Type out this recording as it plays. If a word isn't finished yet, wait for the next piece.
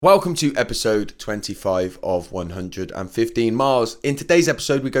Welcome to episode 25 of 115 Miles. In today's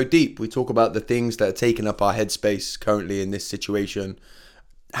episode, we go deep. We talk about the things that are taking up our headspace currently in this situation.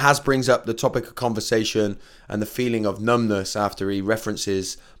 Has brings up the topic of conversation and the feeling of numbness after he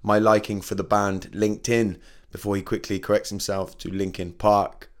references my liking for the band LinkedIn before he quickly corrects himself to Linkin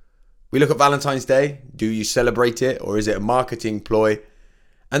Park. We look at Valentine's Day. Do you celebrate it, or is it a marketing ploy?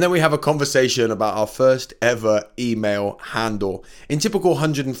 And then we have a conversation about our first ever email handle. In typical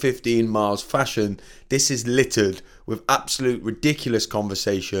 115 Miles fashion, this is littered with absolute ridiculous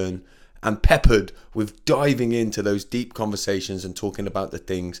conversation and peppered with diving into those deep conversations and talking about the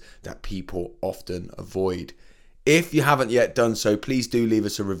things that people often avoid. If you haven't yet done so, please do leave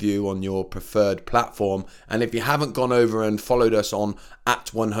us a review on your preferred platform. And if you haven't gone over and followed us on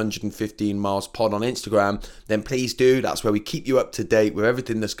at 115 Miles Pod on Instagram, then please do. That's where we keep you up to date with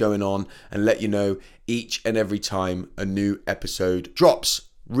everything that's going on and let you know each and every time a new episode drops.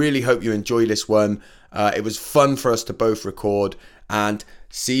 Really hope you enjoy this one. It was fun for us to both record, and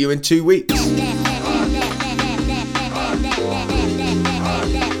see you in 2 weeks.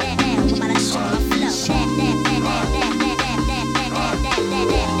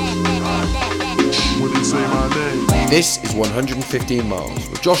 This is 115 Miles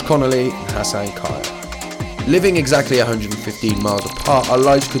with Josh Connolly and Hassan Kaya. Living exactly 115 miles apart, our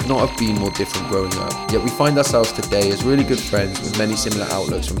lives could not have been more different growing up, yet we find ourselves today as really good friends with many similar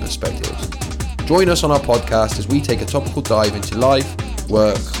outlooks and perspectives. Join us on our podcast as we take a topical dive into life,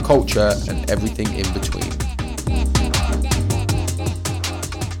 work, culture, and everything in between.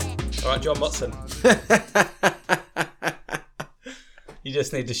 All right, John Watson. You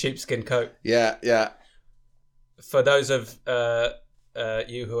just need the sheepskin coat. Yeah. For those of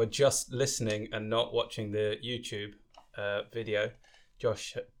you who are just listening and not watching the YouTube video,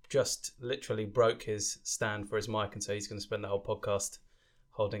 Josh just literally broke his stand for his mic, and so he's going to spend the whole podcast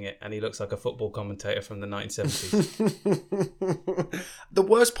holding it, and he looks like a football commentator from the 1970s. The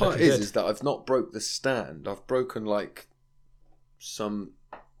worst part is that I've not broke the stand. I've broken like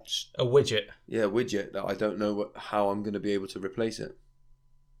a widget. Yeah, widget that I don't know how I'm going to be able to replace it.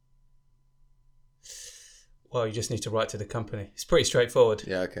 Well, you just need to write to the company. It's pretty straightforward.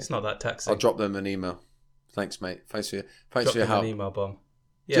 Yeah, okay. It's not that taxing. I'll drop them an email. Thanks, mate. Thanks for your Drop help. an email bomb.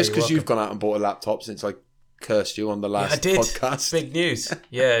 Yeah, just because you've gone out and bought a laptop since I cursed you on the last podcast. Big news.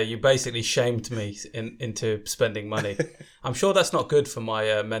 Yeah, you basically shamed me into spending money. I'm sure that's not good for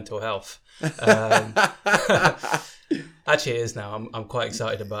my mental health. Actually, it is now. I'm quite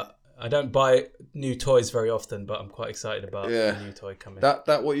excited about. I don't buy new toys very often, but I'm quite excited about a new toy coming.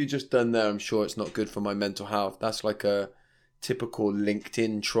 That what you just done there, I'm sure it's not good for my mental health. That's like a typical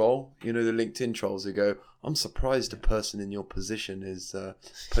LinkedIn troll. You know the LinkedIn trolls who go, I'm surprised a person in your position is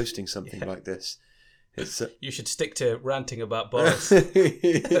posting something like this. It's You should stick to ranting about Boris.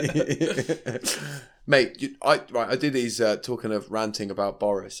 Mate, I do these, talking of ranting about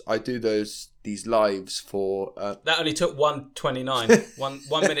Boris, I do these lives for... That only took 1:29,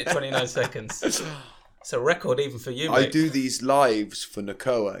 1 minute 29 seconds. It's a record even for you, mate. I do these lives for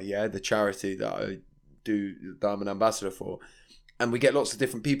NACOA, the charity that I'm an ambassador for. And we get lots of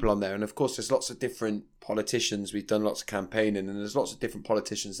different people on there. And of course, there's lots of different politicians. We've done lots of campaigning, and there's lots of different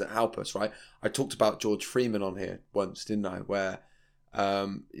politicians that help us, right? I talked about George Freeman on here once, didn't I? Where...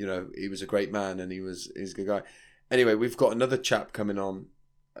 he was a great man, and he's a good guy. Anyway, we've got another chap coming on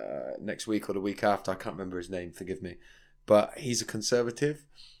next week or the week after. I can't remember his name, forgive me. But he's a Conservative.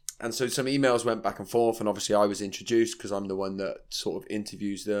 And so some emails went back and forth, and obviously I was introduced because I'm the one that sort of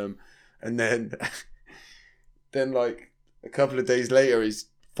interviews them. And then like a couple of days later, he's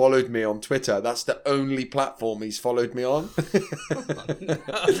followed me on Twitter. That's the only platform he's followed me on.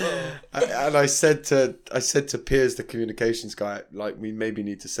 And I said to Piers, the communications guy, like, we maybe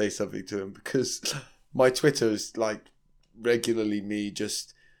need to say something to him, because my Twitter is like regularly me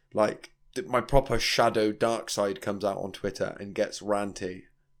just like my proper shadow dark side comes out on Twitter and gets ranty,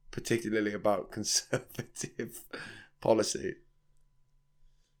 particularly about Conservative policy.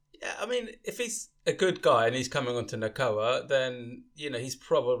 Yeah, I mean, if he's a good guy and he's coming onto NACOA, then, he's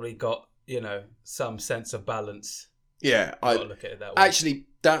probably got, some sense of balance. Yeah, I look at it that way. Actually,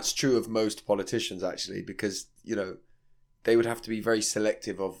 that's true of most politicians, actually, because, they would have to be very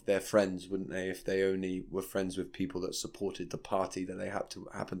selective of their friends, wouldn't they, if they only were friends with people that supported the party that they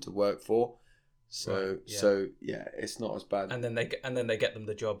happen to work for. So, right, yeah. It's not as bad. And then they get them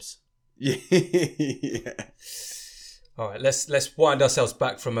the jobs. Yeah. All right, let's wind ourselves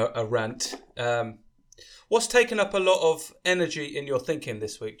back from a rant. What's taken up a lot of energy in your thinking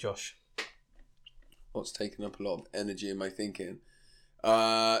this week, Josh? What's taken up a lot of energy in my thinking?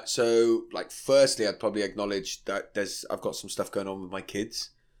 So, firstly, I'd probably acknowledge that I've got some stuff going on with my kids.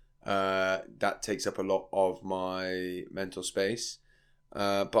 That takes up a lot of my mental space.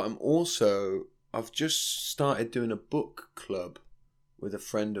 But I've just started doing a book club with a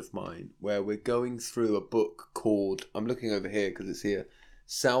friend of mine where we're going through a book called, I'm looking over here because it's here,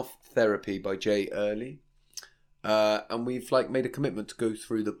 Self Therapy by Jay Early. And we've made a commitment to go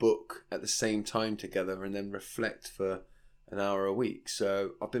through the book at the same time together and then reflect for an hour a week.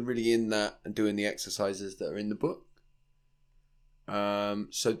 So I've been really in that and doing the exercises that are in the book.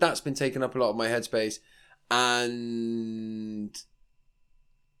 So that's been taking up a lot of my headspace, and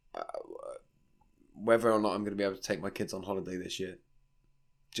whether or not I'm going to be able to take my kids on holiday this year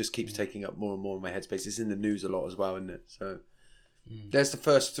just keeps taking up more and more of my headspace. It's in the news a lot as well, isn't it? So there's the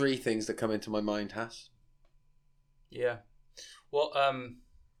first three things that come into my mind, Hass. Yeah. Well,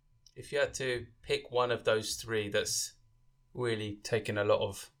 if you had to pick one of those three that's really taking a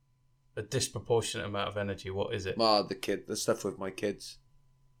disproportionate amount of energy, what is it? The stuff with my kids.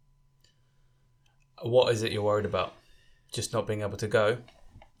 What is it you're worried about? Just not being able to go?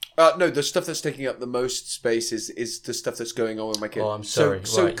 No, the stuff that's taking up the most space is the stuff that's going on with my kids. Oh, I'm sorry.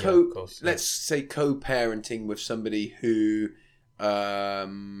 So right, of course, let's say co-parenting with somebody who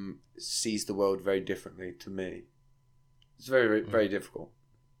sees the world very differently to me. It's very, very difficult.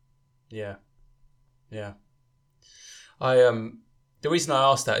 Yeah. Yeah. The reason I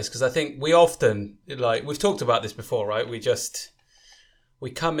asked that is because I think we often, we've talked about this before, right? We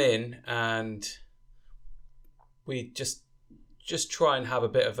come in and we just try and have a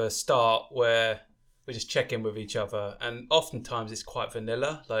bit of a start where we just check in with each other, and oftentimes it's quite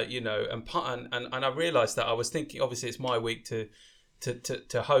vanilla, and I realised that I was thinking, obviously it's my week to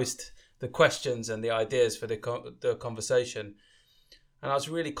host the questions and the ideas for the conversation, and I was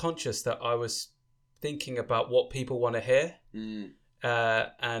really conscious that I was thinking about what people want to hear.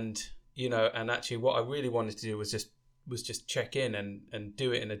 And actually what I really wanted to do was just check in and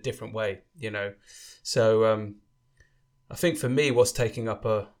do it in a different way, So I think for me, what's taking up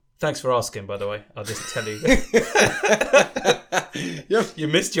thanks for asking, by the way. I'll just tell you. You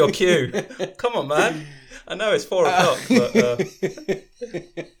missed your cue. Come on, man. I know it's 4 o'clock, but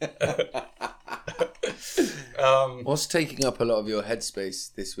what's taking up a lot of your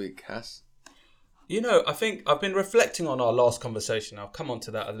headspace this week, Hass? I think I've been reflecting on our last conversation. I'll come on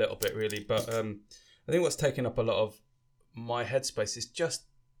to that a little bit, really. But I think what's taking up a lot of my headspace is just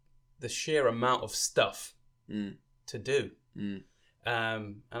the sheer amount of stuff to do.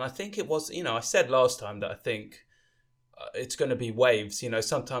 And I think it was, I said last time that I think it's going to be waves.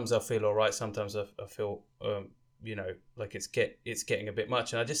 Sometimes I feel all right. Sometimes I feel, like it's getting a bit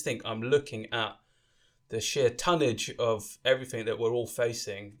much. And I just think I'm looking at the sheer tonnage of everything that we're all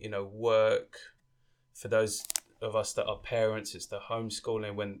facing, work. For those of us that are parents, it's the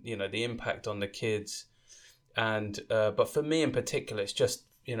homeschooling, when the impact on the kids, and but for me in particular, it's just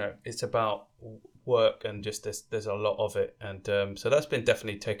it's about work, and just there's a lot of it, and so that's been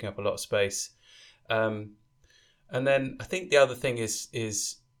definitely taking up a lot of space. And then I think the other thing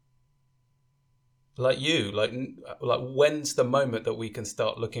is like when's the moment that we can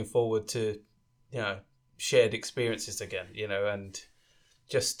start looking forward to shared experiences again, and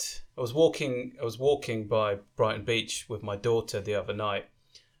just I was walking by Brighton Beach with my daughter the other night,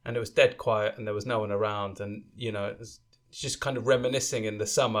 and it was dead quiet and there was no one around, and it was just kind of reminiscing in the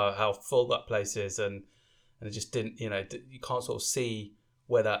summer how full that place is, and it just didn't, you can't sort of see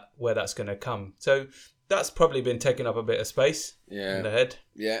where that's going to come. So that's probably been taking up a bit of space in the head.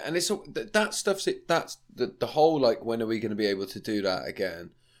 Yeah, and it's that stuff's that's the whole when are we going to be able to do that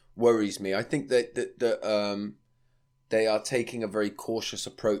again worries me. I think that they are taking a very cautious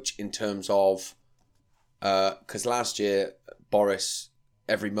approach in terms of, because last year Boris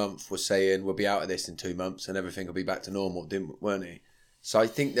every month was saying we'll be out of this in 2 months and everything will be back to normal, weren't he? So I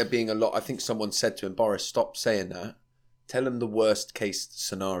think there being a lot. I think someone said to him, Boris, stop saying that. Tell him the worst case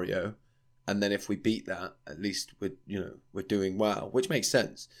scenario, and then if we beat that, at least we're doing well, which makes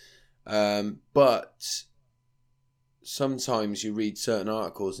sense. But sometimes you read certain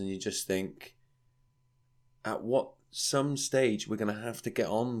articles and you just think, at what some stage we're going to have to get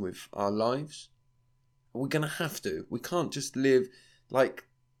on with our lives. We're going to have to. We can't just live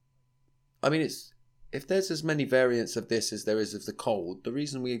it's if there's as many variants of this as there is of the cold, the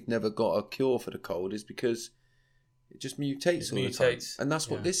reason we've never got a cure for the cold is because it just mutates all the time. And that's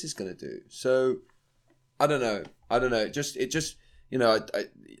what this is going to do. So I don't know. It just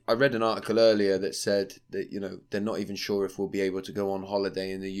I read an article earlier that said that, they're not even sure if we'll be able to go on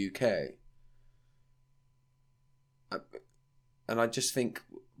holiday in the UK. And I just think,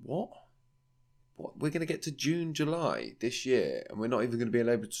 what? We're going to get to June, July this year, and we're not even going to be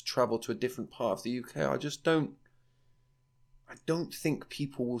able to travel to a different part of the UK. I I don't think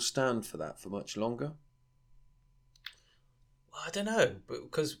people will stand for that for much longer. I don't know,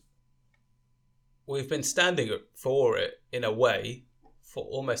 because we've been standing for it in a way for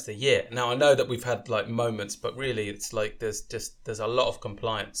almost a year. Now, I know that we've had like moments, but really it's like there's a lot of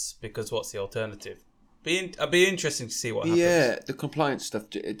compliance, because what's the alternative? It'd be interesting to see what happens. Yeah, the compliance stuff,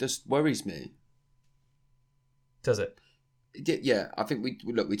 it just worries me. Does it? Yeah, I think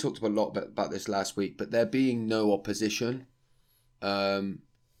we talked about a lot about this last week, but there being no opposition,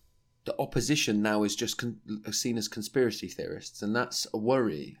 the opposition now is just seen as conspiracy theorists, and that's a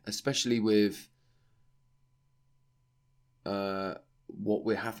worry, especially with what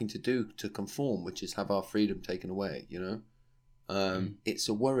we're having to do to conform, which is have our freedom taken away. It's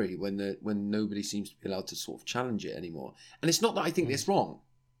a worry when nobody seems to be allowed to sort of challenge it anymore. And it's not that I think it's wrong.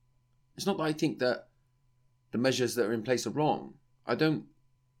 It's not that I think that the measures that are in place are wrong. I don't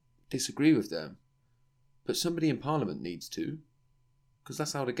disagree with them. But somebody in Parliament needs to, because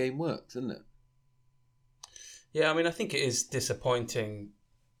that's how the game works, isn't it? Yeah, I mean, I think it is disappointing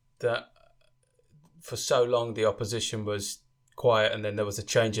that for so long the opposition was quiet, and then there was a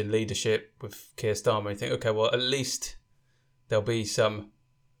change in leadership with Keir Starmer. You think, okay, well, at least there'll be some,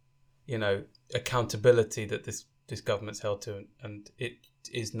 accountability that this government's held to, and it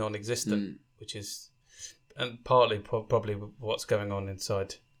is non-existent, which is, and partly probably what's going on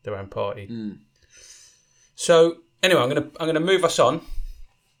inside their own party. So anyway, I'm gonna move us on.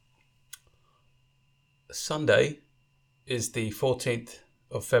 Sunday is the 14th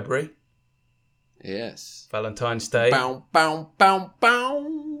of February. Yes. Valentine's Day. Bow, bow, bow,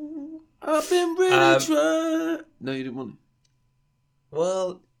 bow. I've been really trying. No, you didn't want it.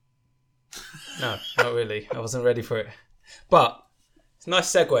 Well, no, not really. I wasn't ready for it. But it's a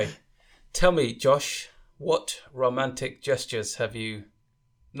nice segue. Tell me, Josh, what romantic gestures have you,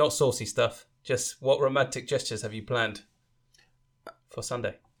 not saucy stuff, just what romantic gestures have you planned for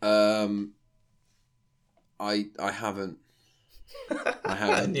Sunday? I haven't. I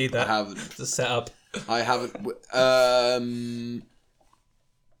haven't. I knew that. I haven't. It's a setup. I haven't.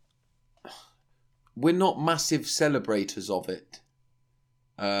 We're not massive celebrators of it.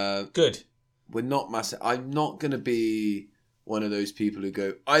 Good. We're not massive. I'm not going to be one of those people who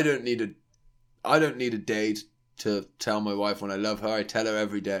go, I don't need a day to tell my wife when I love her. I tell her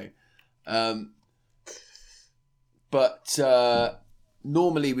every day. But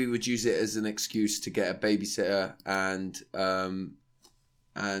normally we would use it as an excuse to get a babysitter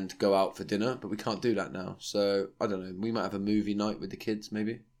and go out for dinner, but we can't do that now. So I don't know. We might have a movie night with the kids,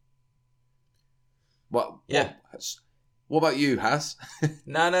 maybe. What? Yeah. What about you, Has?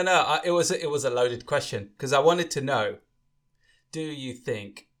 No. It was a loaded question, because I wanted to know: do you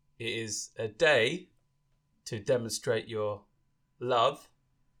think it is a day to demonstrate your love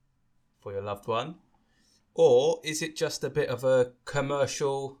for your loved one, or is it just a bit of a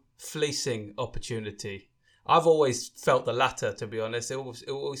commercial fleecing opportunity? I've always felt the latter, to be honest. It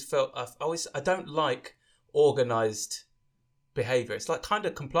always felt I don't like organised behaviour. It's like kind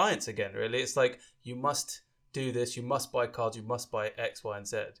of compliance again, really. It's like you must do this, you must buy cards, you must buy X, Y, and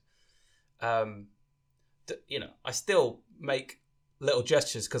Z. I still make little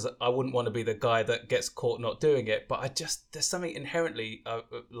gestures because I wouldn't want to be the guy that gets caught not doing it. But there's something inherently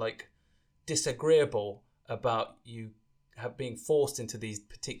disagreeable about you being forced into these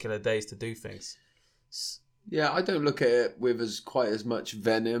particular days to do things. Yeah, I don't look at it with quite as much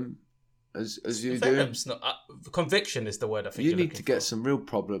venom as you Venom's do. Not conviction is the word I think you need to get for. some real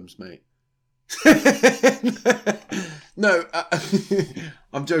problems, mate. No,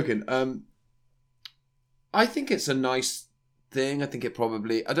 I'm joking. I think it's a nice thing. I think it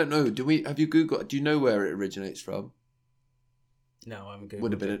probably. I don't know. Have you Googled? Do you know where it originates from? No, I'm good.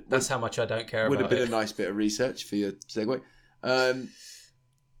 Would have been. That's how much I don't care about it. Would have been a nice bit of research for your segue.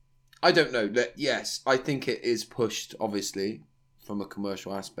 I don't know. Yes, I think it is pushed, obviously, from a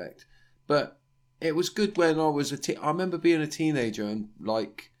commercial aspect. But it was good when I was I remember being a teenager and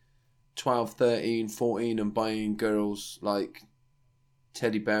like 12, 13, 14 and buying girls like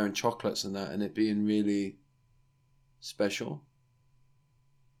teddy bear and chocolates and that, and it being really special.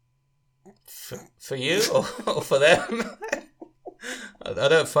 For you or for them? I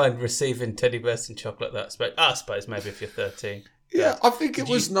don't find receiving teddy bears and chocolate that special. I suppose maybe if you're 13. Yeah, I think it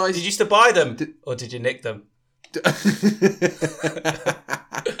was nice. Did you used to buy them or did you nick them?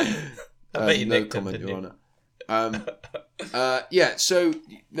 I bet you nicked them, didn't you? Yeah, so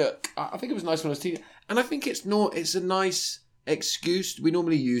look, I think it was nice when I was a teenager. And I think it's a nice excuse. We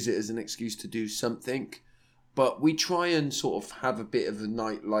normally use it as an excuse to do something. But we try and sort of have a bit of a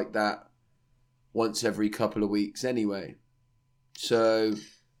night like that once every couple of weeks anyway. So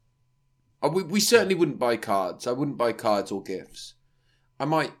We certainly wouldn't buy cards. I wouldn't buy cards or gifts. I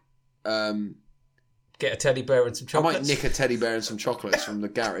might get a teddy bear and some chocolates. I might nick a teddy bear and some chocolates from the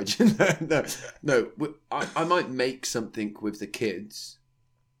garage. no. I might make something with the kids.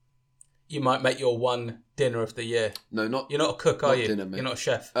 You might make your one dinner of the year. No, not. You're not a cook, are you? Dinner, mate. You're not a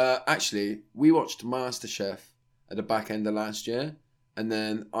chef. Actually, we watched MasterChef at the back end of last year, and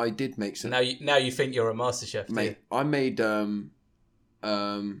then I did make some. Now you think you're a MasterChef, mate? I made it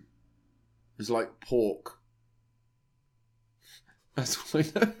was like pork. That's what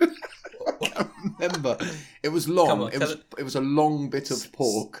I know. I can't remember. It was long. It was a long bit of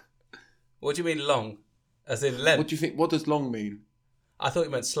pork. What do you mean long? As in length? What do you think? What does long mean? I thought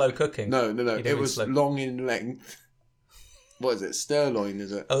you meant slow cooking. No. It was long in length. What is it? Sirloin,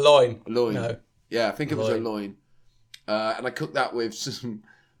 is it? A loin. A loin. No. Yeah, I think it was a loin. And I cooked that with some...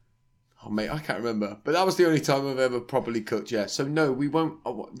 Oh, mate, I can't remember. But that was the only time I've ever properly cooked, yeah. So, no, we won't...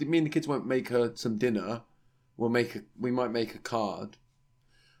 Me and the kids won't make her some dinner. We might make a card.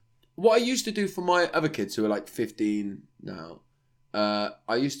 What I used to do for my other kids who are like 15 now,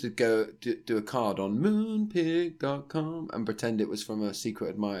 I used to go do a card on moonpig.com and pretend it was from a secret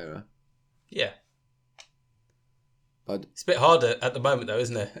admirer. Yeah. But it's a bit harder at the moment, though,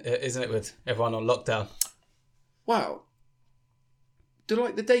 isn't it? Isn't it, with everyone on lockdown? Wow. Do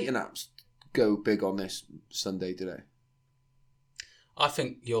like the dating apps go big on this Sunday, do they? I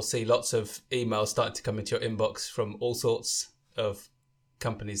think you'll see lots of emails starting to come into your inbox from all sorts of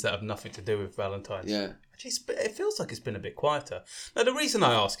companies that have nothing to do with Valentine's. Yeah. Actually, it feels like it's been a bit quieter. Now, the reason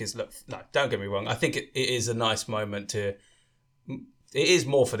I ask is, look, no, don't get me wrong. I think it is a nice moment to... It is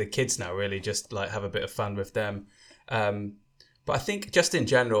more for the kids now, really, just like have a bit of fun with them. But I think just in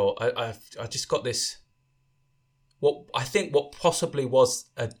general, I just got this... What possibly was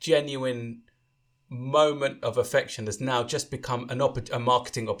a genuine moment of affection has now just become a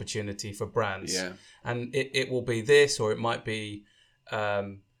marketing opportunity for brands. Yeah. And it will be this, or it might be...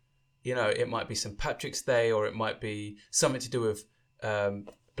 it might be St. Patrick's Day, or it might be something to do with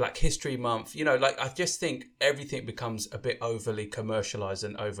Black History Month. I just think everything becomes a bit overly commercialized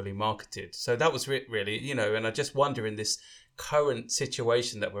and overly marketed. So that was really, and I just wonder in this current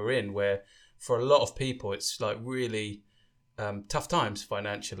situation that we're in, where for a lot of people it's like really tough times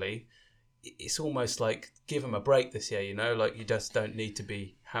financially. It's almost like give them a break this year, like you just don't need to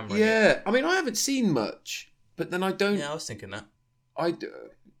be hammering it. I mean, I haven't seen much, but then I don't... Yeah, I was thinking that.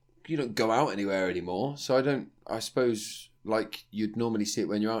 You don't go out anywhere anymore, so I suppose like you'd normally see it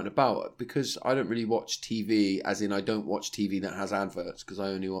when you're out and about, because I don't really watch TV, as in I don't watch TV that has adverts, because I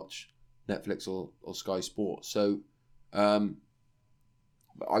only watch Netflix or Sky Sports. So I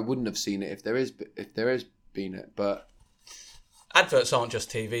wouldn't have seen it if there is been it, but adverts aren't just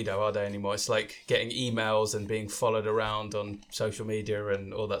TV though, are they, anymore? It's like getting emails and being followed around on social media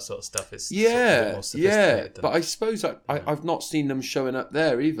and all that sort of stuff. It's sort of a bit more sophisticated. But I suppose I've not seen them showing up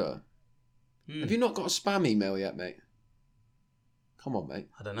there either. Have you not got a spam email yet, mate? Come on, mate.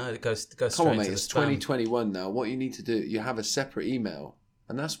 I don't know. It goes straight Come on, mate. to the It's spam. 2021 now. What you need to do, you have a separate email,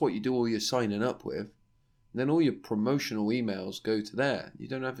 and that's what you do all your signing up with. And then all your promotional emails go to there. You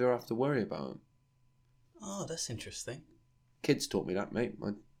don't ever have to worry about them. Oh, that's interesting. Kids taught me that, mate.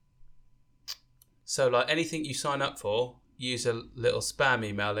 So, like anything you sign up for, use a little spam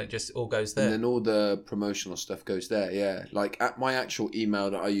email and it just all goes there. And then all the promotional stuff goes there, yeah. Like at my actual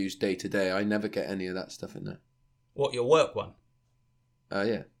email that I use day to day, I never get any of that stuff in there. What, your work one?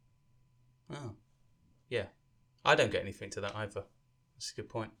 Yeah. Oh, yeah. I don't get anything to that either. That's a good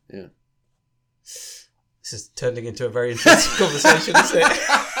point. Yeah. This is turning into a very interesting conversation, isn't it?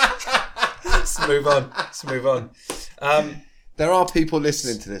 Let's move on. There are people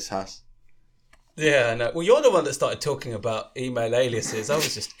listening to this, Hass. Yeah, I know. Well, you're the one that started talking about email aliases. I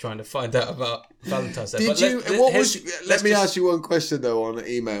was just trying to find out about Valentine's Day. Let me ask you one question, though, on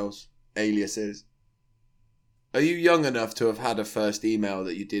emails, aliases. Are you young enough to have had a first email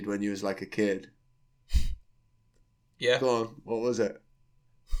that you did when you was like a kid? Yeah. Go on. What was it?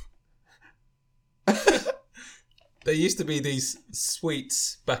 There used to be these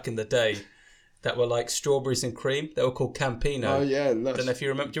sweets back in the day that were like strawberries and cream. They were called Campino. Oh, yeah. I don't know if you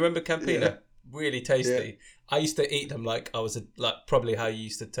remember. Do you remember Campino? Yeah. Really tasty. Yeah. I used to eat them like I was probably how you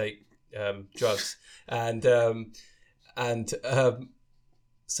used to take drugs. And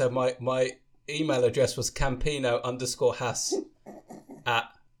so my email address was Campino_Hass at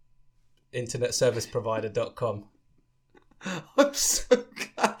internetserviceprovider.com. I'm so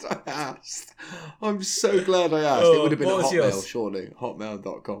glad I asked. It would have been at Hotmail, yours? Surely.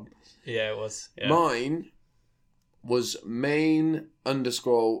 Hotmail.com. Yeah, it was. Yeah. Mine was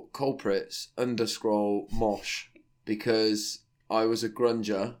main_culprits_mosh, because I was a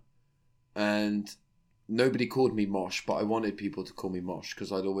grunger and nobody called me Mosh, but I wanted people to call me Mosh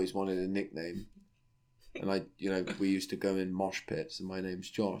because I'd always wanted a nickname. And we used to go in mosh pits, and my name's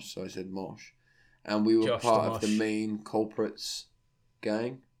Josh, so I said Mosh. And we were Josh part the of the Mosh. main culprits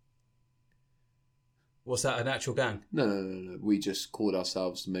gang. Was that an actual gang? No. We just called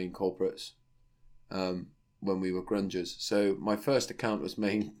ourselves the main culprits when we were grungers. So my first account was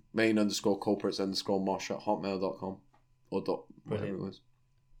main _ culprits _ mosh at hotmail.com or whatever it was.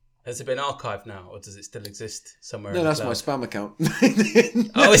 Has it been archived now, or does it still exist somewhere? No, in the that's my cloud? spam account.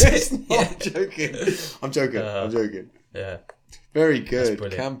 Oh, is it? No, Yeah. I'm joking. Yeah. Very good.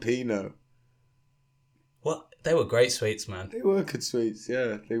 brilliant. Campino. What? They were great sweets, man. They were good sweets,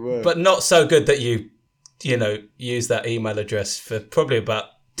 yeah, they were. But not so good that you use that email address for probably about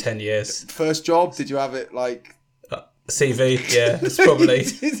 10 years. First job, did you have it like... CV, yeah, it's probably...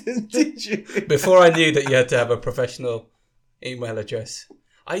 Did you? Before I knew that you had to have a professional email address.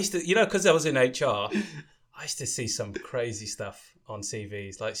 I used to, because I was in HR, I used to see some crazy stuff on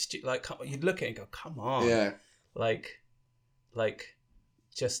CVs. Like you'd look at it and go, come on. Yeah.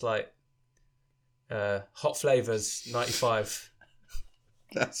 Just like Hot Flavors 95.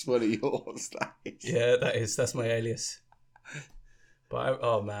 That's one of yours, that is. Yeah, that's my alias. But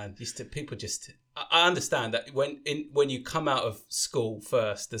people just... I understand that when you come out of school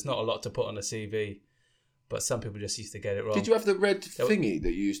first, there's not a lot to put on a CV. But some people just used to get it wrong. Did you have the red thingy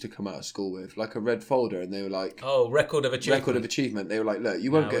that you used to come out of school with? Like a red folder, and they were like... Oh, record of achievement. Record of achievement. They were like, look,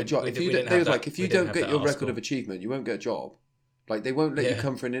 you won't get a job. If you don't get your record of achievement, you won't get a job. Like, they won't let you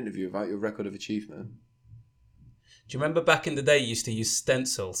come for an interview without your record of achievement. Do you remember back in the day you used to use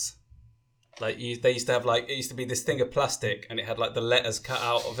stencils? They used to have it used to be this thing of plastic, and it had like the letters cut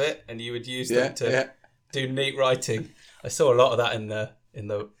out of it, and you would use them to do neat writing. I saw a lot of that in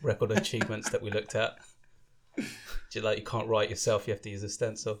the record of achievements that we looked at. You can't write yourself, you have to use a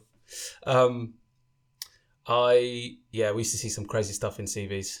stencil. We used to see some crazy stuff in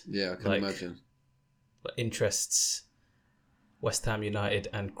CVs. Yeah, I can imagine. Like interests, West Ham United,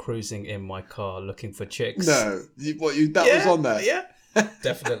 and cruising in my car looking for chicks. No, that was on there. Yeah,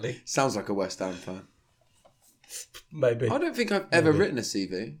 definitely. Sounds like a West Ham fan. Maybe. I don't think I've ever written a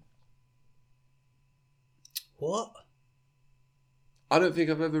CV. What? I don't think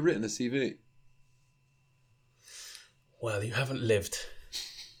I've ever written a CV. Well, you haven't lived.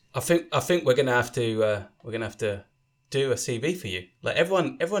 I think we're gonna have to do a CV for you. Like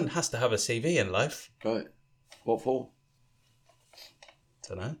everyone has to have a CV in life. Right. What for?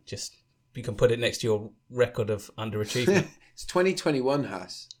 Don't know. Just you can put it next to your record of underachievement. It's 2021,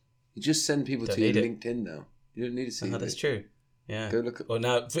 Haas. You just send people to your LinkedIn now. You don't need a CV. Oh, that's true. Yeah. Go look at... Well,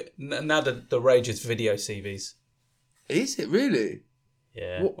 now the rage is video CVs. Is it really?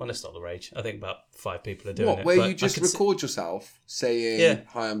 Yeah. Well, it's not the rage. I think about 5 people are doing it. Where you just record yourself saying,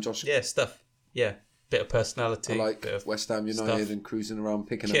 "Hi, I'm Josh." Yeah, stuff. Yeah, bit of personality. I like bit of West Ham United stuff. and cruising around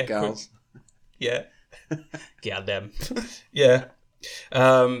picking up gals. Yeah. Yeah, them. Yeah.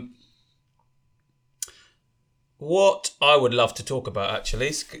 What I would love to talk about actually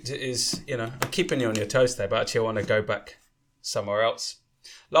is I'm keeping you on your toes there, but actually I want to go back somewhere else.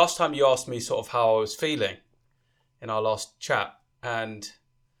 Last time you asked me sort of how I was feeling in our last chat, and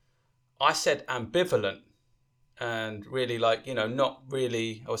I said ambivalent, and really not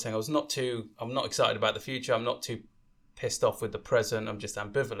really. I was saying I'm not excited about the future. I'm not too pissed off with the present. I'm just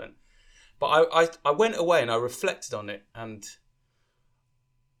ambivalent. But I went away and I reflected on it, and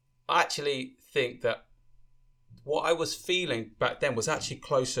I actually think that what I was feeling back then was actually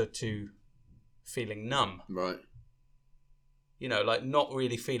closer to feeling numb. Right. Like not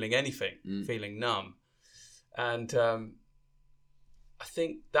really feeling anything, feeling numb. And I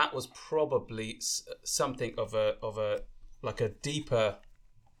think that was probably something of a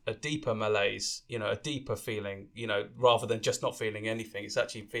deeper malaise, a deeper feeling, rather than just not feeling anything. It's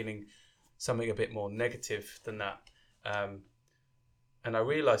actually feeling something a bit more negative than that. And I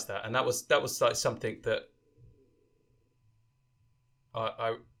realized that, and that was like something that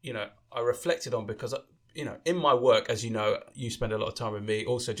I reflected on, because in my work, as you spend a lot of time with me.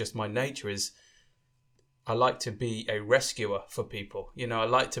 Also, just my nature is I like to be a rescuer for people. I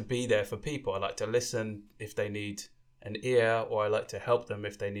like to be there for people. I like to listen if they need an ear, or I like to help them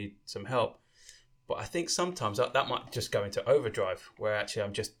if they need some help. But I think sometimes that might just go into overdrive, where actually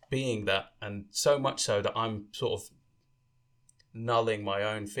I'm just being that, and so much so that I'm sort of nulling my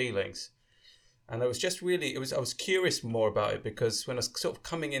own feelings. And I was just I was curious more about it, because when I was sort of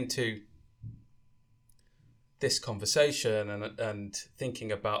coming into this conversation and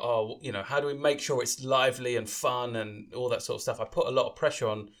thinking about, how do we make sure it's lively and fun and all that sort of stuff, I put a lot of pressure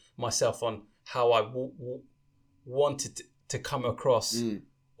on myself on how I wanted to come across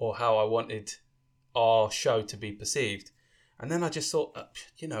or how I wanted our show to be perceived. And then I just thought,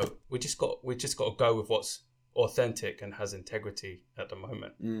 we just got to go with what's authentic and has integrity at the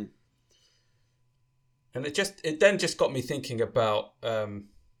moment. And it then just got me thinking about the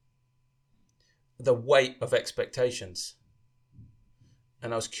weight of expectations.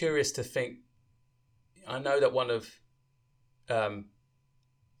 And I was curious to think, I know that one of the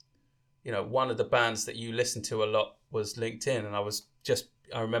bands that you listened to a lot was LinkedIn, and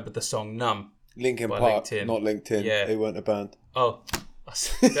I remember the song Numb. Linkin Park, LinkedIn. Not LinkedIn. Yeah. They weren't a band. Oh, I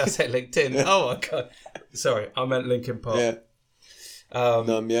said LinkedIn. Yeah. Oh my God. Sorry, I meant Linkin Park. Yeah.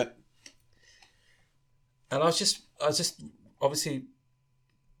 Numb, yeah. And I was just obviously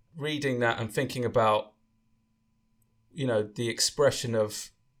reading that and thinking about, the expression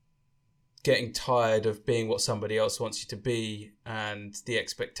of getting tired of being what somebody else wants you to be and the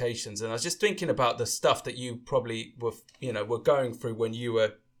expectations. And I was just thinking about the stuff that you probably were going through when you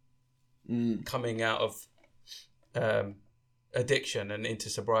were coming out of addiction and into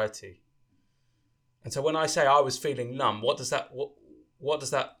sobriety. And so when I say I was feeling numb, what does that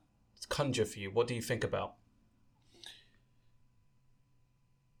conjure for you? What do you think about?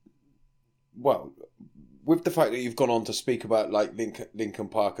 Well, with the fact that you've gone on to speak about like Linkin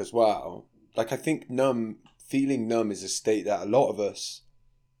Park as well, like I think feeling numb is a state that a lot of us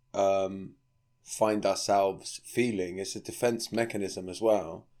find ourselves feeling. It's a defense mechanism as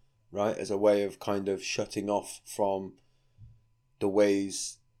well, right? As a way of kind of shutting off from the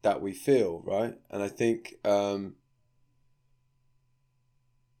ways that we feel, right? And I think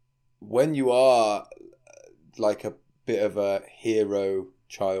when you are like a bit of a hero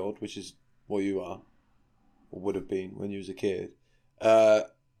child, which is what you are, or would have been when you was a kid,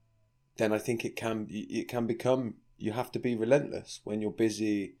 then I think it can become, you have to be relentless when you're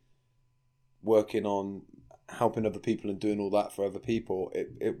busy working on helping other people and doing all that for other people.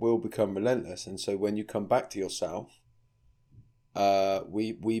 It will become relentless. And so when you come back to yourself,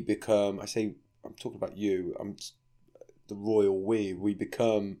 we become, I'm talking about you, I'm the royal we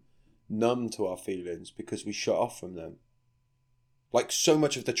become numb to our feelings because we shut off from them. Like so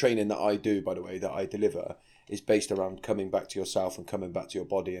much of the training that I do, by the way, that I deliver, is based around coming back to yourself and coming back to your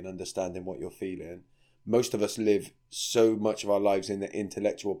body and understanding what you're feeling. Most of us live so much of our lives in the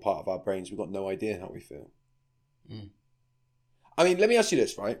intellectual part of our brains, we've got no idea how we feel. I mean, let me ask you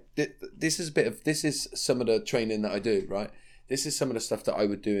this, right? This is some of the training that I do, right? This is some of the stuff that I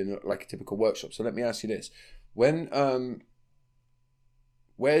would do in like a typical workshop. So let me ask you this. Where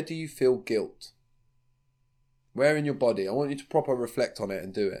do you feel guilt? Where in your body? I want you to proper reflect on it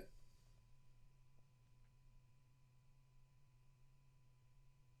and do it.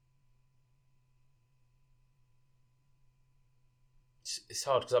 It's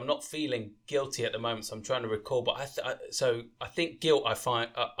hard because I'm not feeling guilty at the moment, so I'm trying to recall. But I think guilt I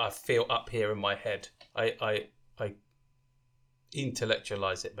feel up here in my head. I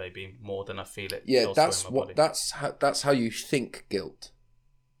intellectualize it maybe more than I feel it. Yeah, that's how you think guilt.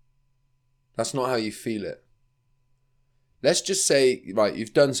 That's not how you feel it. Let's just say, right,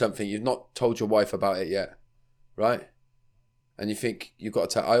 you've done something, you've not told your wife about it yet, right? And you think you've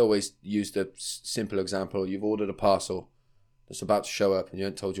got to I always use the simple example, you've ordered a parcel that's about to show up and you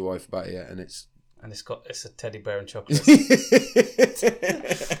haven't told your wife about it yet, and it's a teddy bear and chocolate.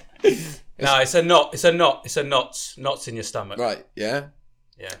 No, it's a knots in your stomach. Right, yeah?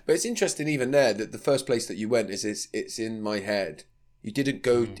 Yeah. But it's interesting even there that the first place that you went is it's in my head. You didn't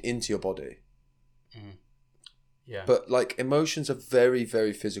go into your body. Yeah. But like emotions are very,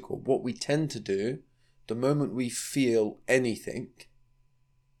 very physical. What we tend to do, the moment we feel anything,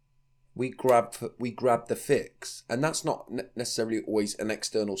 we grab the fix. And that's not necessarily always an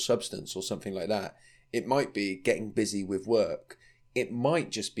external substance or something like that. It might be getting busy with work. It might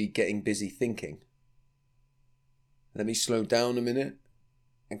just be getting busy thinking. Let me slow down a minute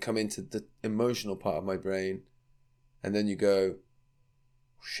and come into the emotional part of my brain. And then you go,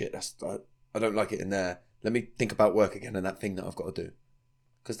 shit, I don't like it in there. Let me think about work again and that thing that I've got to do.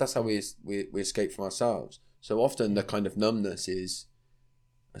 Because that's how we escape from ourselves. So often the kind of numbness is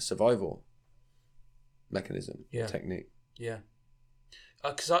a survival mechanism, technique. Yeah.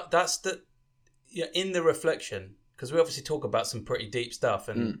 Because that's in the reflection, because we obviously talk about some pretty deep stuff,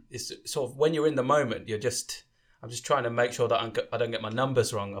 and it's sort of when you're in the moment, I'm just trying to make sure that I don't get my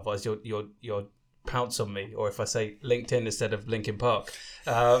numbers wrong, otherwise you'll pounce on me, or if I say LinkedIn instead of Linkin Park.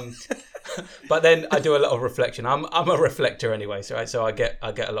 But then I do a lot of reflection. I'm a reflector anyway, so I get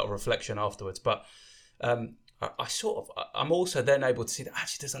a lot of reflection afterwards. But I'm also then able to see that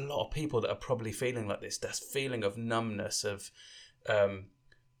actually there's a lot of people that are probably feeling like this. That feeling of numbness, of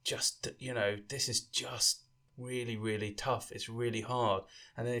this is just really, really tough. It's really hard.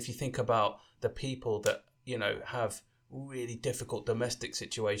 And then if you think about the people that, you know, have really difficult domestic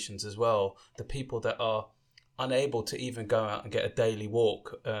situations as well, the people that are unable to even go out and get a daily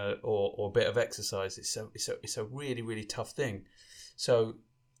walk or a bit of exercise, it's a really, really tough thing. So,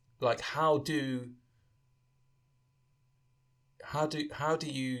 like, how do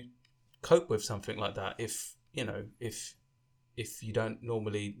you cope with something like that if you don't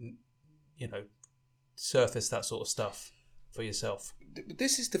normally, you know, surface that sort of stuff for yourself?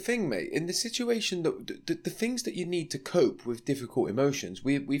 This is the thing, mate. In the situation that the things that you need to cope with difficult emotions,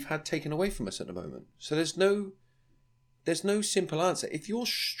 we've had taken away from us at the moment. So there's no simple answer. If you're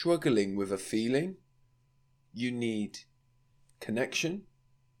struggling with a feeling, you need connection,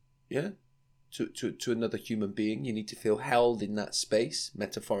 yeah, to another human being. You need to feel held in that space,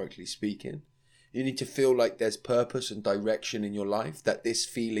 metaphorically speaking. You need to feel like there's purpose and direction in your life, that this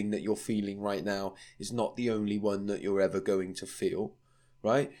feeling that you're feeling right now is not the only one that you're ever going to feel,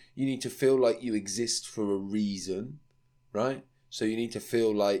 right? You need to feel like you exist for a reason, right? So you need to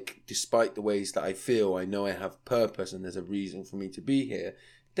feel like, despite the ways that I feel, I know I have purpose and there's a reason for me to be here.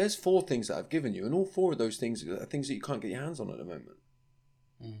 There's 4 things that I've given you, and all 4 of those things are things that you can't get your hands on at the moment.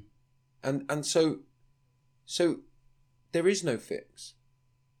 And so there is no fix.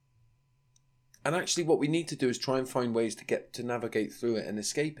 And actually what we need to do is try and find ways to navigate through it and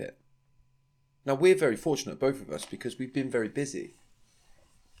escape it. Now, we're very fortunate, both of us, because we've been very busy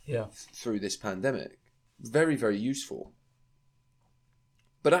through this pandemic. Very, very useful.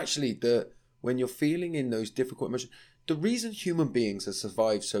 But actually, when you're feeling in those difficult emotions, the reason human beings have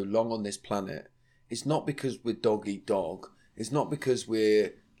survived so long on this planet is not because we're dog eat dog. It's not because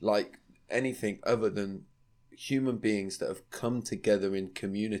we're like anything other than human beings that have come together in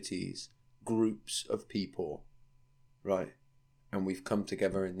communities, groups of people, right? And we've come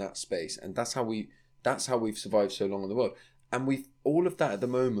together in that space, and that's how we've survived so long in the world. And all of that at the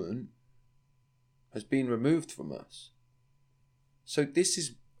moment has been removed from us. So this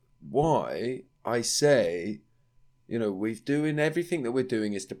is why I say, you know, we're doing everything that we're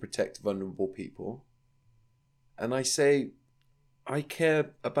doing is to protect vulnerable people. And I say, I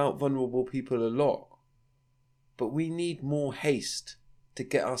care about vulnerable people a lot, but we need more haste to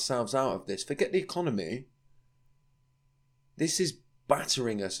get ourselves out of this. Forget the economy. This is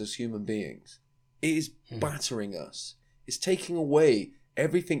battering us as human beings. It is battering us. It's taking away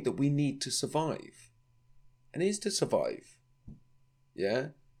everything that we need to survive. And it is to survive. Yeah?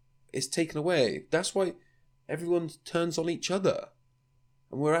 It's taken away. That's why everyone turns on each other.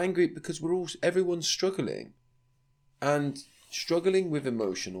 And we're angry because everyone's struggling. And struggling with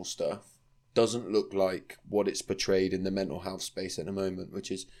emotional stuff doesn't look like what it's portrayed in the mental health space at the moment,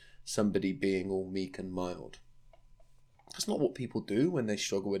 which is somebody being all meek and mild. That's not what people do when they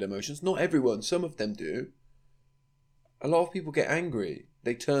struggle with emotions. Not everyone, some of them do. A lot of people get angry.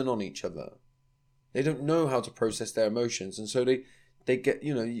 They turn on each other. They don't know how to process their emotions, and so they get,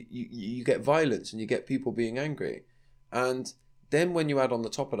 you know, you get violence and you get people being angry. And then when you add on the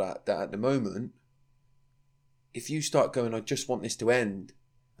top of that at the moment, if you start going, I just want this to end,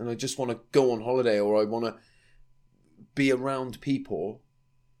 and I just want to go on holiday, or I want to be around people.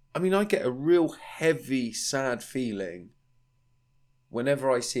 I mean, I get a real heavy, sad feeling whenever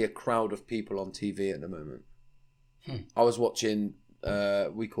I see a crowd of people on TV at the moment. I was watching,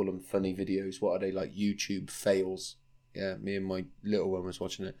 we call them funny videos. What are they, like YouTube fails? Yeah, me and my little one was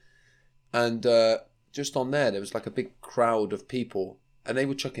watching it. And just on there was like a big crowd of people, and they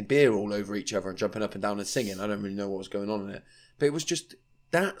were chucking beer all over each other and jumping up and down and singing. I don't really know what was going on in it. But it was just,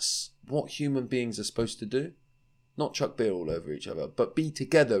 that's what human beings are supposed to do. Not chuck beer all over each other, but be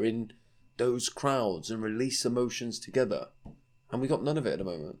together in those crowds and release emotions together. And we got none of it at the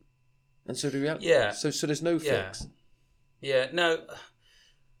moment. And so the reality, so there's no fix. Yeah, no.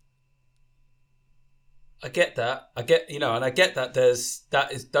 I get that. I get that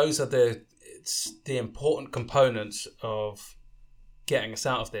those are the important components of getting us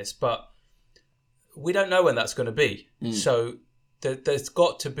out of this, but we don't know when that's going to be. So there's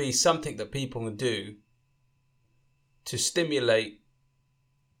got to be something that people can do to stimulate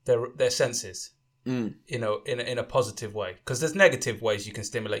their senses, you know, in a positive way. Because there's negative ways you can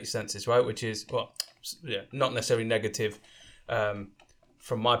stimulate your senses, right? Which is, not necessarily negative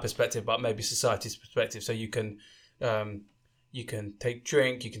from my perspective, but maybe society's perspective. So you can take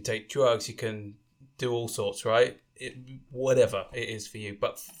drink, you can take drugs, you can do all sorts, right? Whatever it is for you.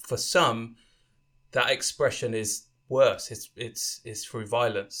 But for some, that expression is worse. It's through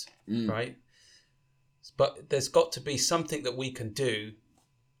violence, right? But there's got to be something that we can do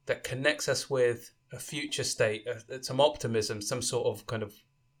that connects us with a future state, some optimism, some sort of kind of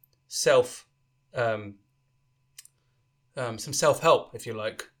self some self-help, if you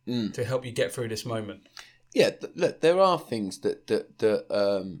like, to help you get through this moment. Yeah, look, there are things that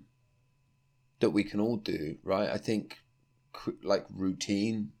we can all do, right? I think like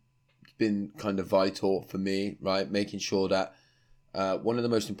routine has been kind of vital for me, right? Making sure that one of the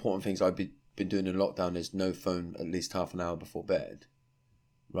most important things I've been doing in lockdown is no phone at least half an hour before bed,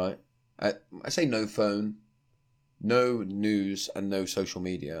 right? I say no phone, no news, and no social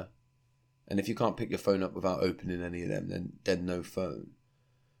media. And if you can't pick your phone up without opening any of them, then no phone.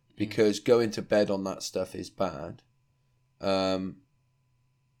 Because going to bed on that stuff is bad. For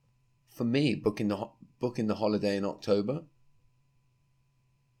me, booking the holiday in October,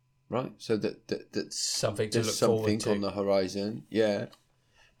 right? So that something to there's look something forward to on the horizon, yeah.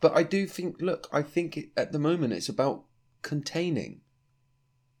 But I do think, look, I think at the moment it's about containing,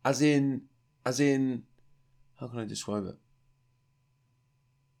 as in, how can I describe it?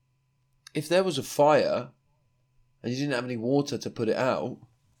 If there was a fire and you didn't have any water to put it out,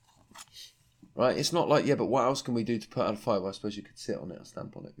 right? It's not like, yeah, but what else can we do to put out a fire? Well, I suppose you could sit on it or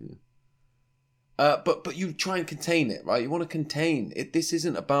stamp on it. Yeah. But you try and contain it, right? You want to contain it. This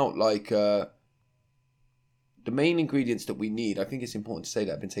isn't about like the main ingredients that we need. I think it's important to say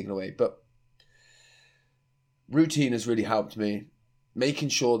that have been taken away. But routine has really helped me. Making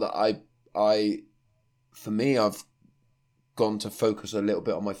sure that I've gone to focus a little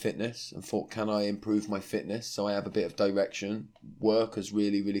bit on my fitness and thought, can I improve my fitness so I have a bit of direction? Work has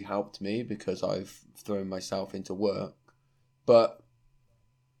really, really helped me because I've thrown myself into work. But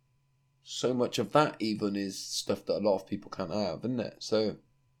so much of that even is stuff that a lot of people can't have, isn't it? So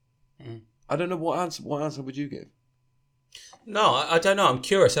I don't know what answer would you give? No, I don't know. I'm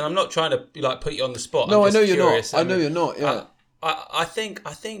curious, and I'm not trying to like put you on the spot. No, I'm I know you're curious. not. I know you're not. Yeah. I think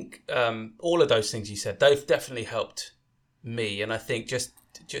all of those things you said, they've definitely helped me, and I think just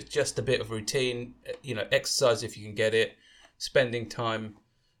a bit of routine, exercise if you can get it, spending time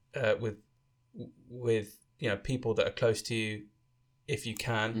with people that are close to you if you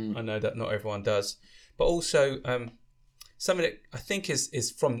can. I know that not everyone does, but also something that I think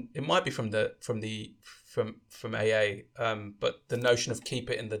is from, it might be from AA, but the notion of keep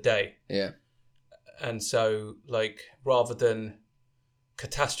it in the day. Yeah. And so, like, rather than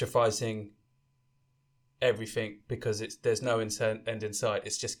catastrophizing everything because there's no end in sight,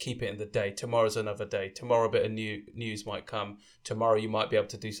 it's just keep it in the day. Tomorrow's another day. Tomorrow a bit of news might come. Tomorrow you might be able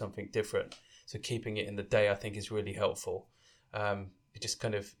to do something different. So keeping it in the day, I think, is really helpful. It just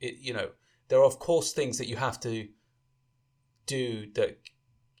kind of, there are of course things that you have to do that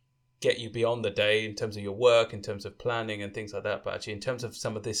get you beyond the day in terms of your work, in terms of planning and things like that. But actually, in terms of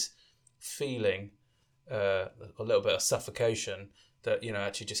some of this feeling, a little bit of suffocation, that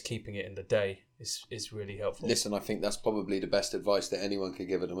actually just keeping it in the day is really helpful. Listen, I think that's probably the best advice that anyone could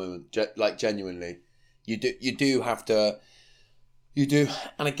give at the moment. Like, genuinely, you do have to, and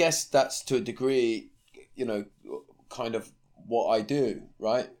I guess that's to a degree, kind of what I do,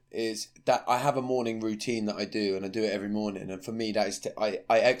 right? Is that I have a morning routine that I do, and I do it every morning. And for me, that is I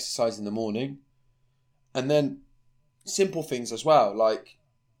exercise in the morning, and then simple things as well, like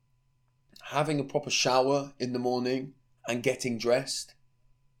having a proper shower in the morning and getting dressed,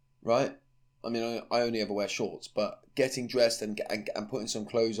 right? I mean, I only ever wear shorts, but getting dressed and putting some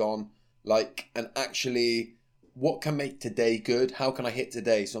clothes on, like, and actually, what can make today good? How can I hit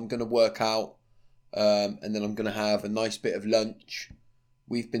today? So I'm going to work out, and then I'm going to have a nice bit of lunch.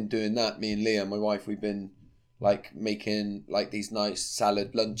 We've been doing that, me and Leah, my wife, we've been like making like these nice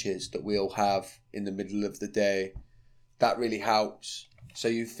salad lunches that we'll have in the middle of the day. That really helps. So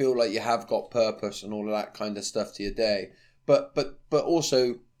you feel like you have got purpose and all of that kind of stuff to your day. But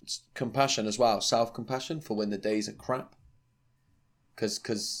also compassion as well, self-compassion for when the days are crap.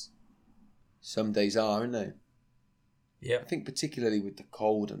 Because some days are, aren't they? Yeah. I think particularly with the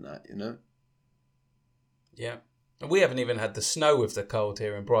cold and that, Yeah. And we haven't even had the snow with the cold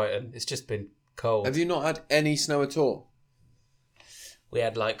here in Brighton. It's just been cold. Have you not had any snow at all? We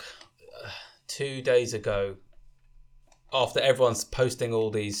had like 2 days ago, after everyone's posting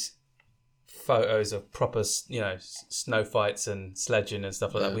all these photos of proper, snow fights and sledging and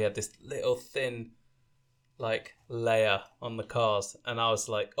stuff like that, we had this little thin, like, layer on the cars. And I was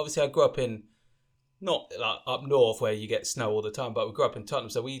like, obviously I grew up in, not like up north where you get snow all the time, but we grew up in Tottenham.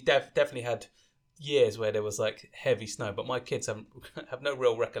 So we definitely had years where there was like heavy snow, but my kids have no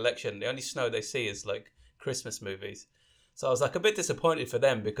real recollection. The only snow they see is like Christmas movies. So I was like a bit disappointed for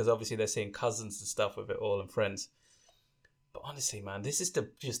them because obviously they're seeing cousins and stuff with it all and friends. But honestly, man, this is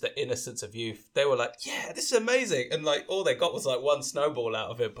just the innocence of youth. They were like, yeah, this is amazing. And like all they got was like one snowball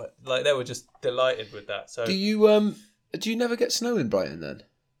out of it. But like they were just delighted with that. So do you never get snow in Brighton then?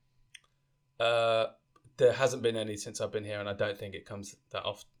 there hasn't been any since I've been here, and I don't think it comes that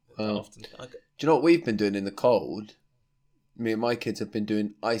often. Do you know what we've been doing in the cold? Me and my kids have been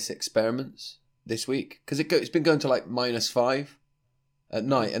doing ice experiments this week because it's been going to like -5 at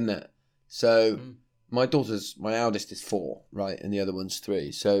night, isn't it? So my eldest is 4, right, and the other one's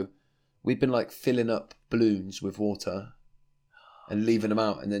 3. So we've been like filling up balloons with water and leaving them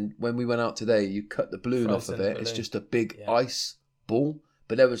out. And then when we went out today, you cut the balloon off of it. It's just a big ice ball,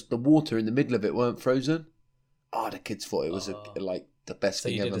 but there was the water in the middle of it weren't frozen. Oh, the kids thought it was like the best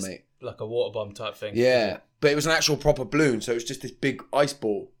thing ever, mate. Like a water bomb type thing. Yeah, but it was an actual proper balloon, so it was just this big ice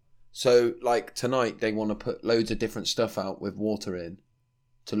ball. So like tonight, they want to put loads of different stuff out with water in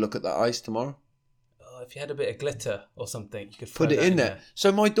to look at the ice tomorrow. Oh, if you had a bit of glitter or something, you could put it in there.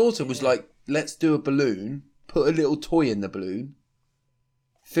 So my daughter was like, let's do a balloon, put a little toy in the balloon,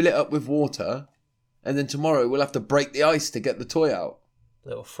 fill it up with water, and then tomorrow we'll have to break the ice to get the toy out.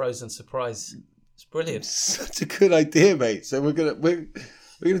 Little frozen surprise. It's brilliant. Such a good idea, mate. So we're gonna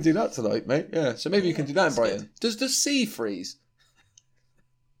do that tonight, mate. Yeah. So maybe you can do that in Brighton. Does the sea freeze?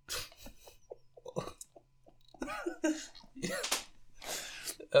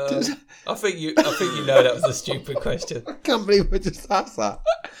 I think you know that was a stupid question. I can't believe we just asked that.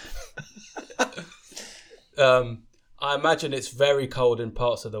 I imagine it's very cold in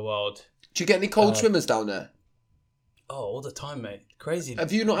parts of the world. Do you get any cold swimmers down there? Oh, all the time, mate. Crazy.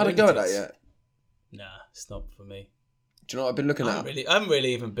 Have you not had a go at that yet? Nah, it's not for me. Do you know what I've been looking at? I haven't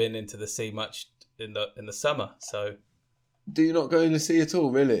really even been into the sea much in the summer. So, do you not go in the sea at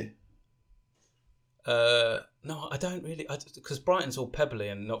all, really? No, I don't really. Because Brighton's all pebbly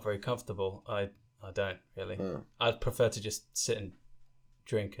and not very comfortable. I don't really. Oh. I'd prefer to just sit and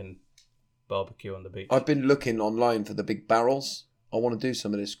drink and barbecue on the beach. I've been looking online for the big barrels. I want to do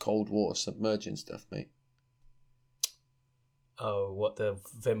some of this cold water submerging stuff, mate. Oh, what, the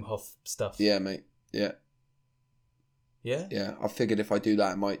Wim Hof stuff? Yeah, mate. Yeah. Yeah? Yeah, I figured if I do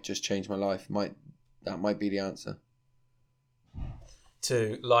that, it might just change my life. That might be the answer.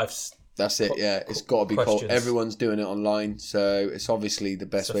 To life's... That's it, yeah. It's got to be cold. Everyone's doing it online, so it's obviously the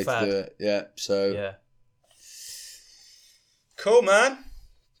best way to do it. Yeah, so... Yeah. Cool, man.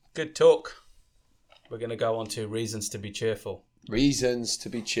 Good talk. We're going to go on to reasons to be cheerful. Reasons to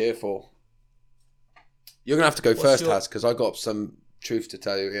be cheerful. You're going to have to go first, Haz, because I got some truth to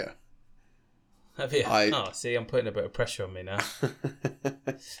tell you here. Have you? See, I'm putting a bit of pressure on me now.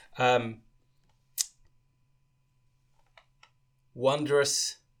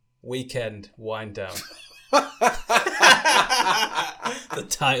 Wondrous weekend wind down. The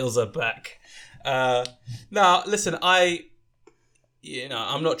titles are back. Now, listen, I'm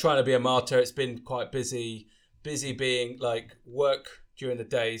not trying to be a martyr. It's been quite busy being like work during the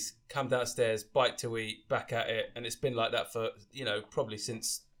days, come downstairs, bite to eat, back at it. And it's been like that for, probably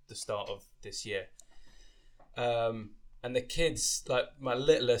since the start of this year. And the kids, like my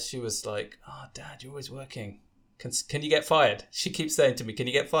littlest, she was like, "Oh, Dad, you're always working. Can you get fired?" She keeps saying to me, "Can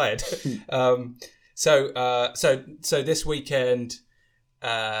you get fired?" So this weekend,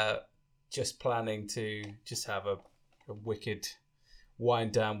 just planning to just have a wicked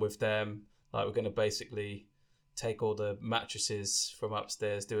wind down with them. Like, we're going to basically take all the mattresses from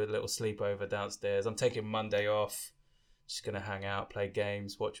upstairs, do a little sleepover downstairs. I'm taking Monday off. Just going to hang out, play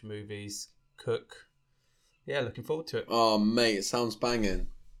games, watch movies, cook. Yeah, looking forward to it. Oh, mate, it sounds banging.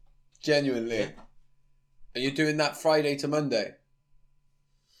 Genuinely. Yeah. Are you doing that Friday to Monday?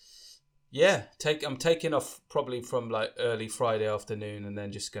 Yeah, I'm taking off probably from like early Friday afternoon, and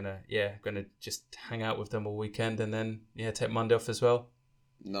then just gonna just hang out with them all weekend, and then take Monday off as well.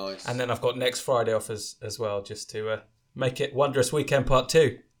 Nice. And then I've got next Friday off as well, just to make it Wondrous Weekend Part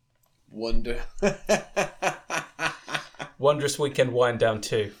 2. Wondrous Weekend Wind Down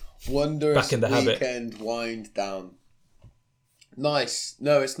 2. Wondrous Back in the Weekend habit. Wind Down. Nice.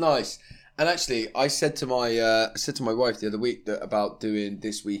 No, it's nice. And actually, I said to my wife the other week that about doing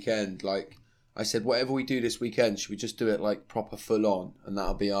this weekend, like, I said, whatever we do this weekend, should we just do it like proper full on? And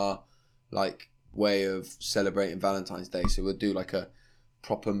that'll be our like way of celebrating Valentine's Day. So we'll do like a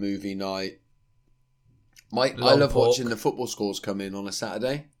proper movie night. I love watching the football scores come in on a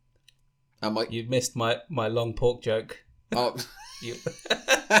Saturday. And you missed my long pork joke. Oh. Should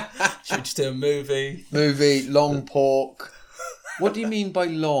we just do a movie? Movie, long pork. What do you mean by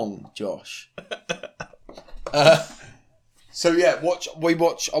long, Josh? So yeah, I watch.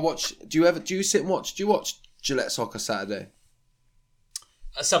 Do you sit and watch? Do you watch Gillette Soccer Saturday?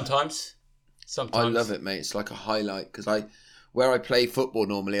 Sometimes. I love it, mate. It's like a highlight because where I play football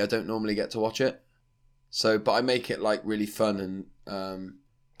normally, I don't normally get to watch it. So, but I make it like really fun and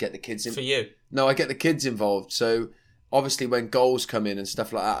get the kids in. For you? No, I get the kids involved. So obviously when goals come in and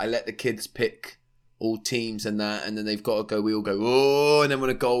stuff like that, I let the kids pick all teams and that, and then they've got to go. We all go, oh, and then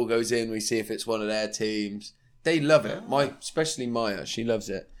when a goal goes in, we see if it's one of their teams. They love it. Especially Maya, she loves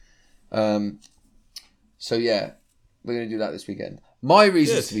it. So yeah, we're gonna do that this weekend. My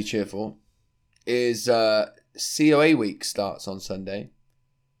reasons to be cheerful is COA week starts on Sunday,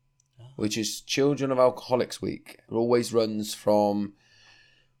 which is Children of Alcoholics Week. It always runs from,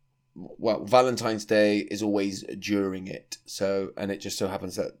 well, Valentine's Day is always during it. So, and it just so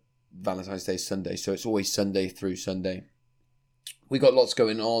happens that Valentine's Day is Sunday. So it's always Sunday through Sunday. We got lots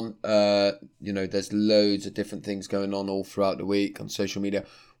going on. There's loads of different things going on all throughout the week on social media.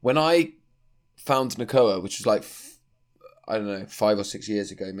 When I found NACOA, which was like, 5 or 6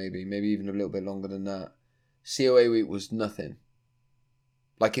 years ago, maybe even a little bit longer than that, COA week was nothing.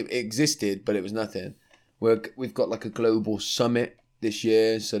 Like it existed, but it was nothing. We've got like a global summit this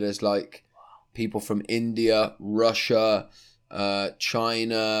year. So there's like people from India, Russia,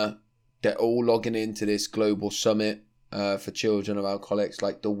 China. They're all logging into this global summit for children of alcoholics.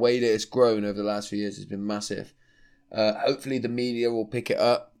 Like the way that it's grown over the last few years has been massive. Hopefully the media will pick it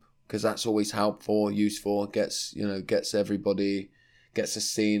up, because that's always helpful, useful, gets everybody, gets us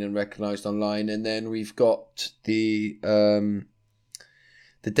seen and recognised online. And then we've got the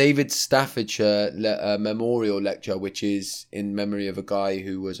David Staffordshire Memorial Lecture, which is in memory of a guy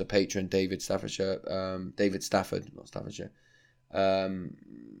who was a patron, David Stafford, not Staffordshire.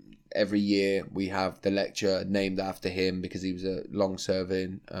 Every year we have the lecture named after him because he was a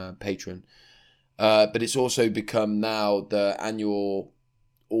long-serving patron. But it's also become now the annual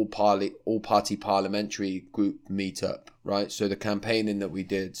all-party parliamentary group meetup, right? So the campaigning that we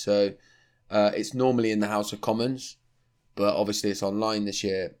did. So it's normally in the House of Commons, but obviously it's online this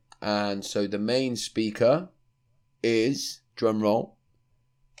year. And so the main speaker is, drum roll.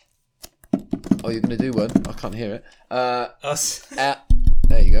 Oh, you're going to do one? I can't hear it. Us.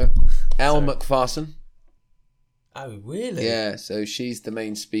 There you go. Elle Macpherson. Oh, really? Yeah, so she's the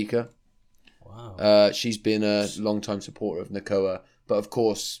main speaker. Wow. She's been a long-time supporter of NACOA, but of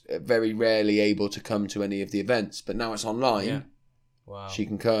course, very rarely able to come to any of the events. But now it's online. Yeah. Wow. She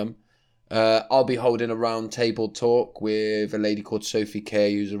can come. I'll be holding a round table talk with a lady called Sophie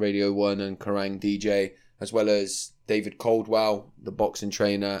Kay, who's a Radio 1 and Kerrang DJ, as well as David Caldwell, the boxing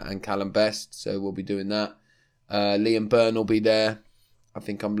trainer, and Callum Best. So we'll be doing that. Liam Byrne will be there. I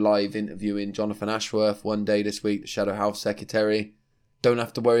think I'm live interviewing Jonathan Ashworth one day this week, the Shadow Health Secretary. Don't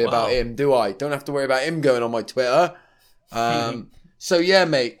have to worry about him, do I? Don't have to worry about him going on my Twitter. So yeah,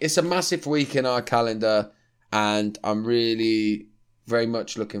 mate, it's a massive week in our calendar, and I'm really very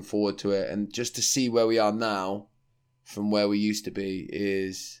much looking forward to it. And just to see where we are now from where we used to be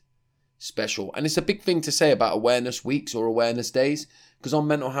is special. And it's a big thing to say about awareness weeks or awareness days, because on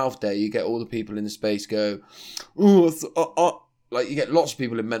Mental Health Day, you get all the people in the space go, like you get lots of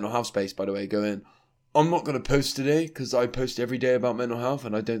people in mental health space, by the way, going, I'm not going to post today because I post every day about mental health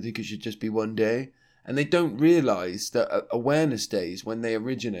and I don't think it should just be one day. And they don't realise that awareness days, when they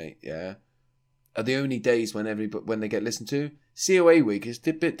originate, are the only days when they get listened to. COA week is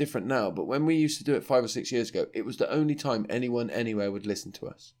a bit different now, but when we used to do it 5 or 6 years ago, it was the only time anyone anywhere would listen to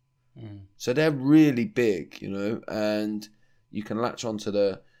us. So they're really big, and you can latch onto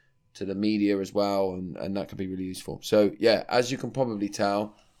the media as well, and that could be really useful. So yeah, as you can probably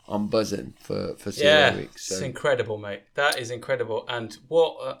tell, I'm buzzing for COA week. So. It's incredible, mate. That is incredible. And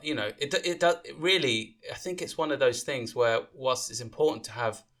what it really, I think it's one of those things where whilst it's important to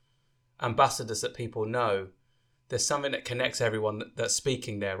have ambassadors that people know, there's something that connects everyone that's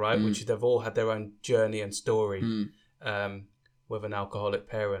speaking there, right? Which they've all had their own journey and story with an alcoholic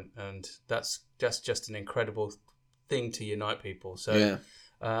parent, and that's just an incredible thing to unite people. So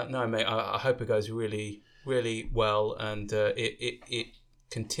no, mate, I hope it goes really, really well, and it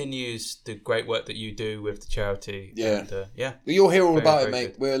continues the great work that you do with the charity. Yeah, and, well, you'll hear all about it,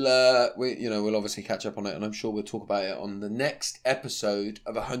 mate. Good. We'll obviously catch up on it, and I'm sure we'll talk about it on the next episode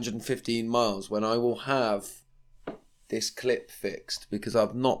of 115 Miles, when I will have this clip fixed, because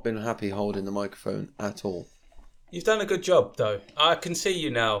I've not been happy holding the microphone at all. You've done a good job, though. I can see you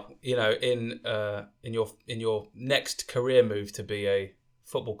now, in your next career move to be a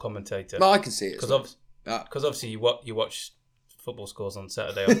football commentator. No, I can see it because obviously you watch football scores on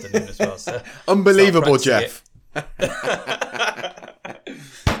Saturday afternoon as well. So unbelievable, Jeff. Did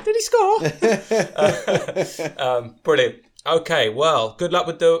he score? Brilliant. Okay, well, good luck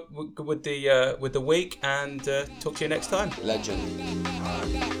with the week, and talk to you next time. Legend.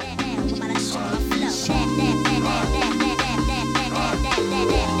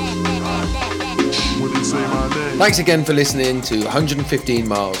 Thanks again for listening to 115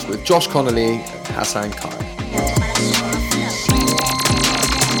 Miles with Josh Connolly and Hassan Khan.